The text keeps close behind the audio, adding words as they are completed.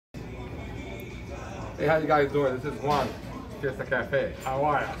Hey, how you guys doing? This is Juan, Fiesta Cafe. How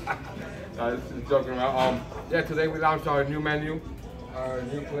are you? This is joking around. Yeah, today we launched our new menu, our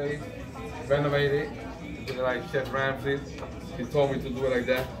new place, renovated. Did it like Chef Ramsay. He told me to do it like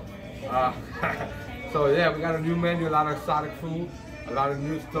that. So yeah, we got a new menu, a lot of exotic food, a lot of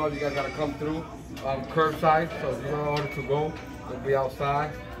new stuff. You guys gotta come through. Curbside, so if you don't order to go, we'll be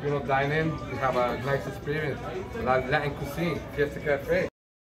outside. You know, dine in. You have a nice experience. A lot of Latin cuisine, Fiesta Cafe.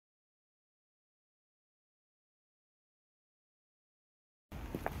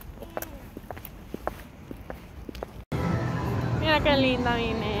 Mira qué linda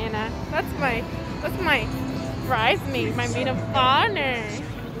mi nena. That's my bridesmaid, my maid of honor.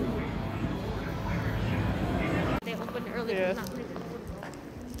 They opened early. Yeah.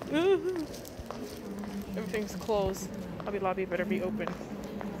 Everything's closed. Hobby Lobby better be open.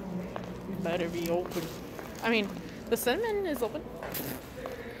 Better be open. I mean, the cinnamon is open.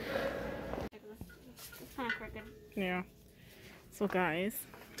 It's kind of crooked. Yeah. So guys,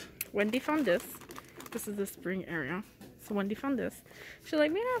 Wendy found this. This is the spring area. So Wendy found this. She's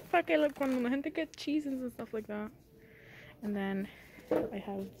like, mira, para que cuando la gente get cheeses and stuff like that. And then I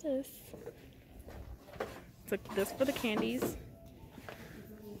have this. It's like this for the candies.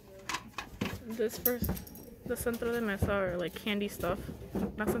 This for the centro de mesa, or like candy stuff.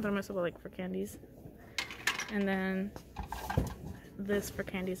 Not centro de mesa, but like for candies. And then this for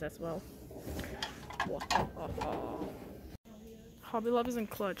candies as well. Hobby Lobby's in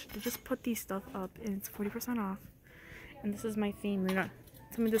clutch. They just put these stuff up and it's 40% off. And this is my theme. Mira,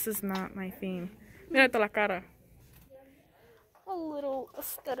 tell me this is not my theme. Mira la cara. A little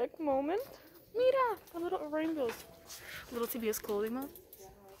aesthetic moment. Mira, a little rainbows. A little TBS clothing month.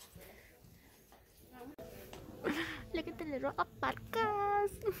 Look at the little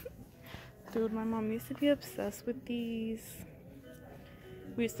alpacas. Dude, my mom used to be obsessed with these.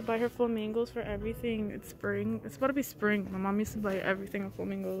 We used to buy her flamingos for everything. It's spring. It's about to be spring. My mom used to buy everything of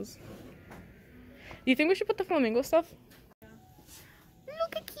flamingos. Do you think we should put the flamingo stuff?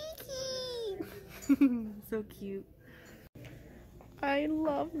 Look at Kiki! So cute. I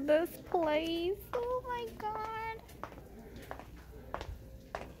love this place. Oh my god.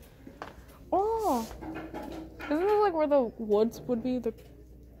 Oh! Isn't this like where the woods would be? The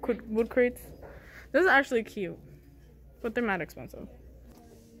wood crates? This is actually cute. But they're mad expensive.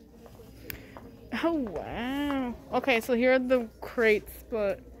 Oh wow. Okay, so here are the crates,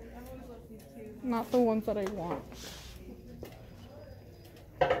 but not the ones that I want.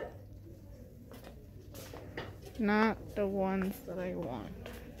 Not the ones that I want.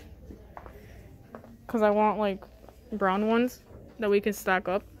 Because I want like brown ones that we can stack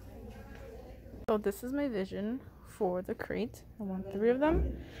up. So this is my vision for the crate. I want 3 of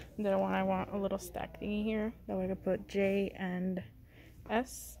them. And then I want a little stack thingy here. That way I can put J and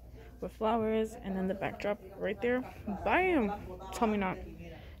S with flowers. And then the backdrop right there. Bam! Tell me not.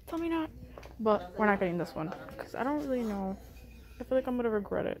 Tell me not. But we're not getting this one. Because I don't really know. I feel like I'm going to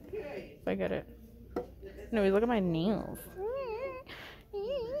regret it if I get it. No, look at my nails.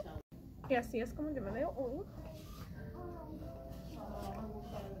 Y así es como yo me veo hoy.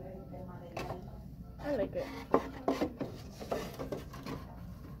 I like it.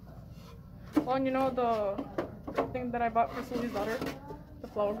 Oh, and you know the thing that I bought for Sully's daughter? The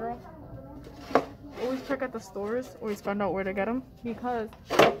flower girl? Always check at the stores. Always find out where to get them. Because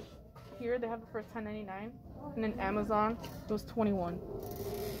here they have it for $10.99. And then Amazon, it was $21.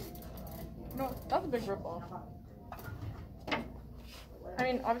 No, that's a big ripoff. I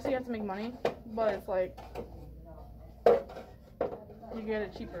mean, obviously you have to make money, but it's like you get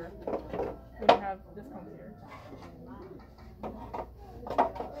it cheaper when you have discounts here.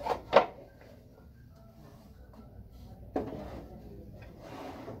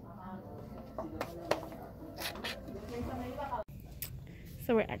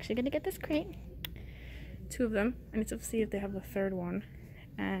 So we're actually gonna get this crate. 2 of them. I need to see if they have the 3rd one,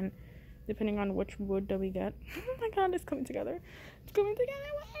 and depending on which wood that we get. Oh my god, it's coming together. It's coming together.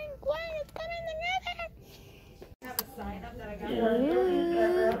 It's coming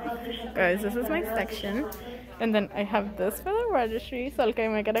together. Guys, this is my section. And then I have this for the registry. So okay,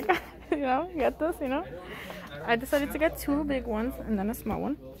 I'm gonna, you know, get this, you know. I decided to get 2 big ones and then a small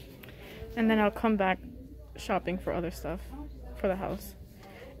one. And then I'll come back shopping for other stuff for the house.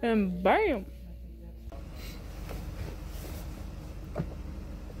 And bam!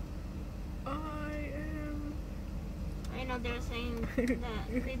 They're saying that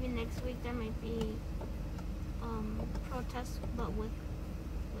maybe next week there might be protests, but with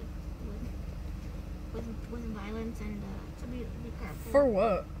violence and to be careful. For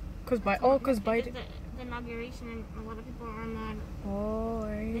what? Cause Biden. The inauguration, and a lot of people are mad. Oh,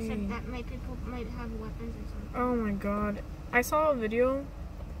 right. They said that people might have weapons or something. Oh my god. I saw a video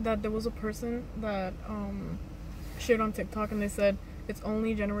that there was a person that shared on TikTok and they said it's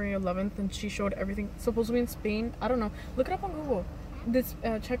only January 11th and she showed everything. Supposedly in Spain. I don't know. Look it up on Google. This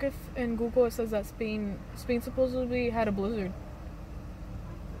check if in Google it says that Spain supposedly had a blizzard.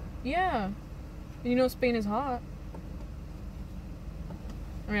 Yeah. You know Spain is hot.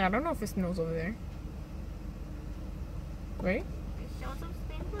 I mean, I don't know if it snows over there. Right? It shows up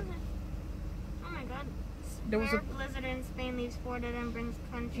Spain blizzard. Oh my god. There was a blizzard in Spain leaves Florida and brings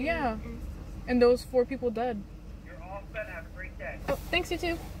country. Yeah. And those 4 people dead. You're all set. Have a great day. Oh, thanks, you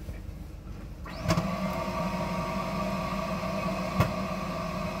too.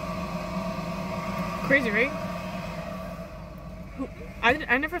 Crazy, right?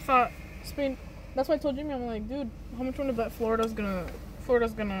 I never thought Spain. That's why I told Jimmy, I'm like, dude, how much want to bet Florida's gonna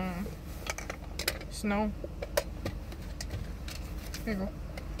snow? Here you go.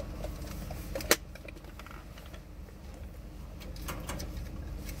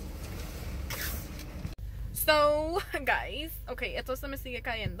 So, guys, okay, esto se me sigue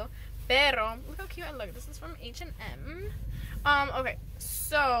cayendo, pero look how cute I look. This is from H&M. Okay,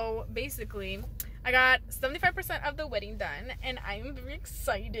 so basically, I got 75% of the wedding done, and I'm very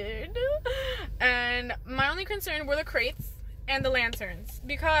excited. And my only concern were the crates and the lanterns,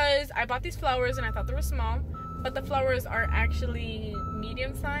 because I bought these flowers and I thought they were small, but the flowers are actually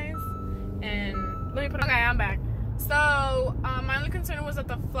medium size. And let me put. Okay, I'm back. So my only concern was that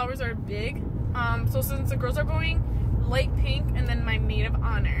the flowers are big. So since the girls are going light pink, and then my maid of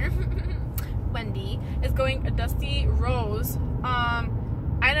honor, Wendy, is going a dusty rose. I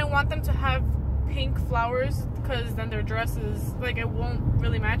didn't want them to have pink flowers because then their dresses, like, it won't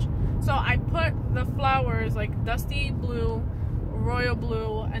really match. So I put the flowers like dusty blue, royal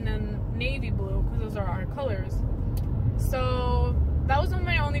blue, and then navy blue, because those are our colors. So that was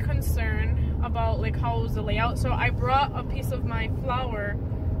my only concern about like how was the layout. So I brought a piece of my flower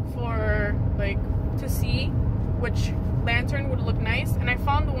for like to see which lantern would look nice, and I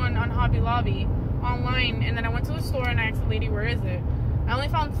found one on Hobby Lobby online, and then I went to the store and I asked the lady, where is it? I only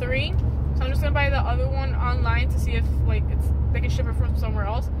found 3, so I'm just gonna buy the other one online to see if like they can ship it from somewhere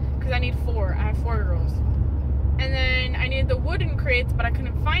else, because I need 4. I have 4 girls. And then I needed the wooden crates, but I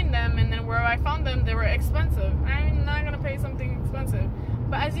couldn't find them, and then where I found them, they were expensive. I'm not gonna pay something expensive.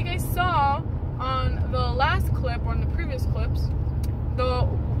 But as you guys saw on the last clip, or in the previous clips,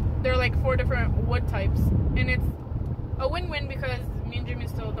 they're like 4 different wood types, and it's a win-win because me and Jimmy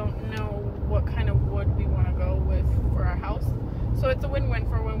still don't know what kind of wood we want to go with for our house. So it's a win-win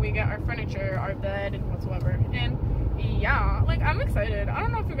for when we get our furniture, our bed, and whatsoever. And yeah, like, I'm excited. I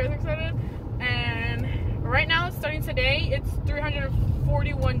don't know if you guys are excited. And right now, it's starting today. It's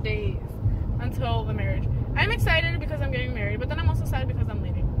 341 days until the marriage. I'm excited because I'm getting married, but then I'm also sad because I'm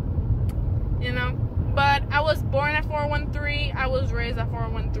leaving. You know? But I was born at 413. I was raised at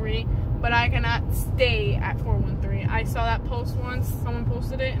 413. But I cannot stay at 413. I saw that post once. Someone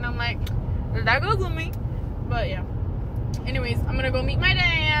posted it, and I'm like, that goes with me. But yeah. Anyways, I'm gonna go meet my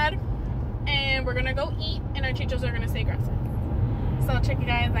dad, and we're gonna go eat, and our chichos are gonna stay gracias. So I'll check you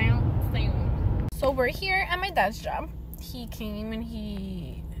guys out soon. So we're here at my dad's job. He came and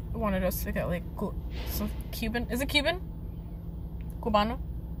he wanted us to get like some Cuban. Is it Cuban? Cubano?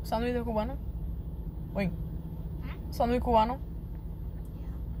 Sándwich de cubano? Wait. Sándwich cubano?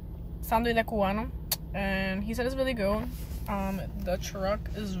 Sándwich de cubano. And he said it's really good. The truck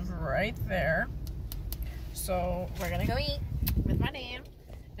is right there. So we're gonna go eat with my dad,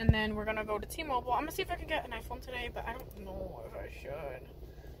 and then we're gonna go to T-Mobile. I'm gonna see if I can get an iPhone today, but I don't know if I should,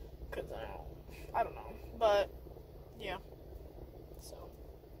 cause I don't know. But yeah, so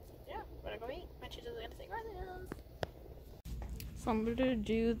yeah, we're gonna go eat. My chichos are gonna say gracias. So I'm gonna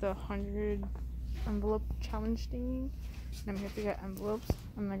do the 100 envelope challenge thingy. I'm here to get envelopes,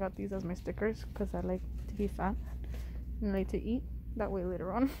 and I got these as my stickers because I like to be fat and like to eat. That way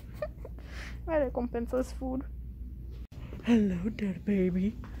later on my recompensa is food. Hello, dead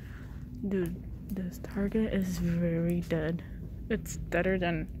baby. Dude, this Target is very dead. It's deader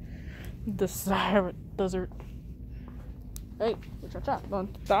than the Sahara Desert. Hey, muchacha,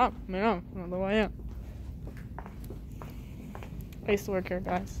 don't stop. No, no lo vaya. I used to work here,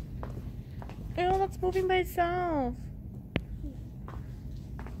 guys. Ew, that's moving by itself.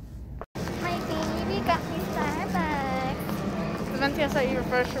 My baby got me Starbucks. Venti acai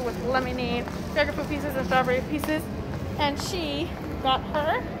refresher with lemonade, dragon fruit pieces, and strawberry pieces. And she got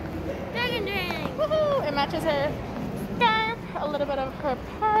her Dragon drink. woohoo! It matches her scarf, a little bit of her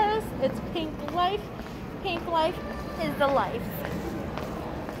purse. It's pink life. Pink life is the life.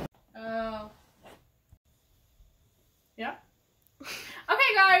 Yeah.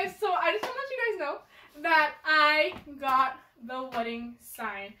 Okay, guys. guys, so I just want to let you guys know that I got the wedding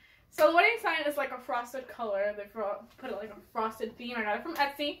sign. So the wedding sign is like a frosted color. They put it like a frosted theme. I got it from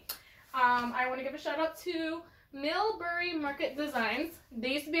Etsy. I want to give a shout out to Millbury Market Designs. They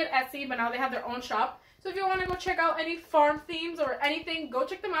used to be at Etsy, but now they have their own shop. So if you want to go check out any farm themes or anything, go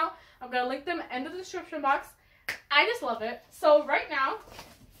check them out. I'm going to link them in the description box. I just love it. So right now,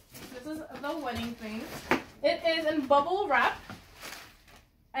 this is the wedding thing. It is in bubble wrap.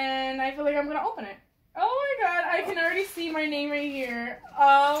 And I feel like I'm going to open it. Oh my god, I can already see my name right here.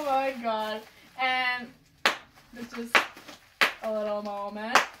 Oh my god. And this is a little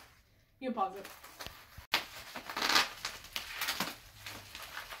moment. You pause it.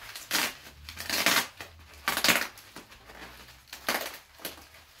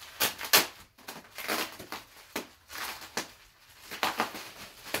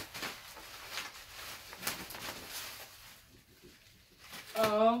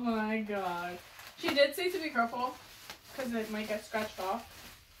 Oh my god. She did say to be careful because it might get scratched off.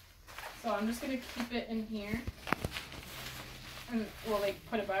 So I'm just going to keep it in here. And we'll like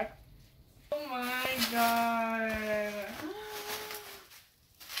put it back. Oh my god.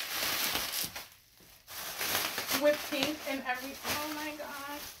 With pink and every, oh my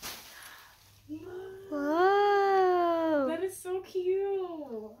god. Whoa. That is so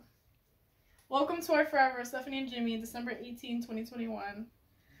cute. Welcome to our forever, Stephanie and Jimmy, December 18, 2021.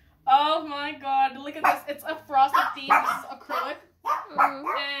 Oh my god, look at this. It's a frosted theme. This is acrylic.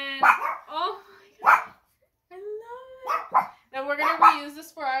 And oh my god, I love it. Then we're gonna reuse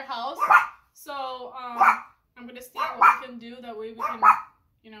this for our house. So I'm gonna see what we can do. That way we can,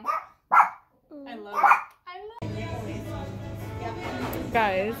 you know. I love it. I love it.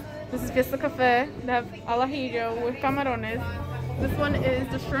 Guys, this is Fiesta Cafe. They have al ajillo with camarones. This one is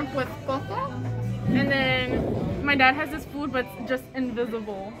the shrimp with coco. And then my dad has this food, but it's just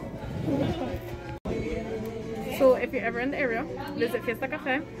invisible. So if you're ever in the area, visit Fiesta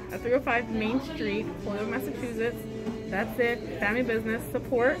Cafe at 305 Main Street, Holyoke, Massachusetts. That's it. Family business,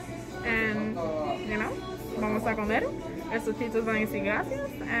 support, and you know, vamos a comer. Estos pizzas van a decir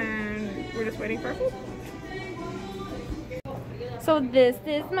gracias, and we're just waiting for food. So this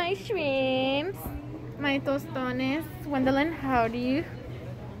is my shrimps, my tostones. Gwendolyn, how do you?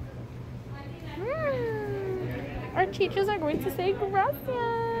 Our teachers are going to say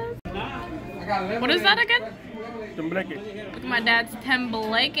gracias. What is that again? Tembleque. Look at my dad's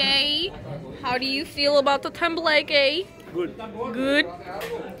tembleque. How do you feel about the tembleque? Good. Good.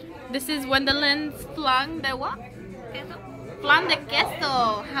 This is Gwendolyn's flan de what? Flan de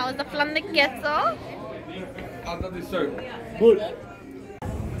queso. How is the flan de queso? How's the dessert? Good.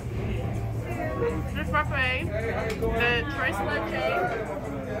 The frappe, the tres leche.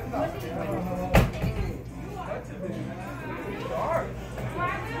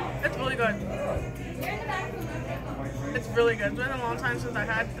 It's really good. It's really good. It's been a long time since I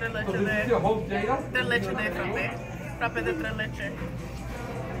had tres leche de frappe. Frappe de tres leche.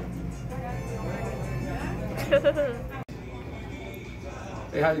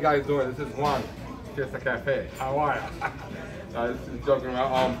 Hey, how you guys doing? This is Juan, Fiesta Cafe. How are ya? This is joking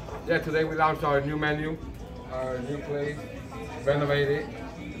around. Yeah, today we launched our new menu, our new place, renovated.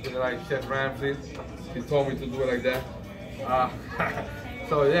 Did it like Chef Ramsay. He told me to do it like that.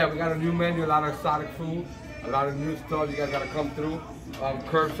 So yeah, we got a new menu, a lot of exotic food, a lot of new stuff. You guys gotta come through.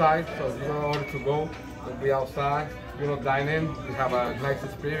 Curbside, so if you're gonna order to go, we'll be outside. If you wanna dine in, you have a nice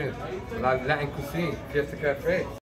experience. A lot of Latin cuisine, Fiesta Cafe.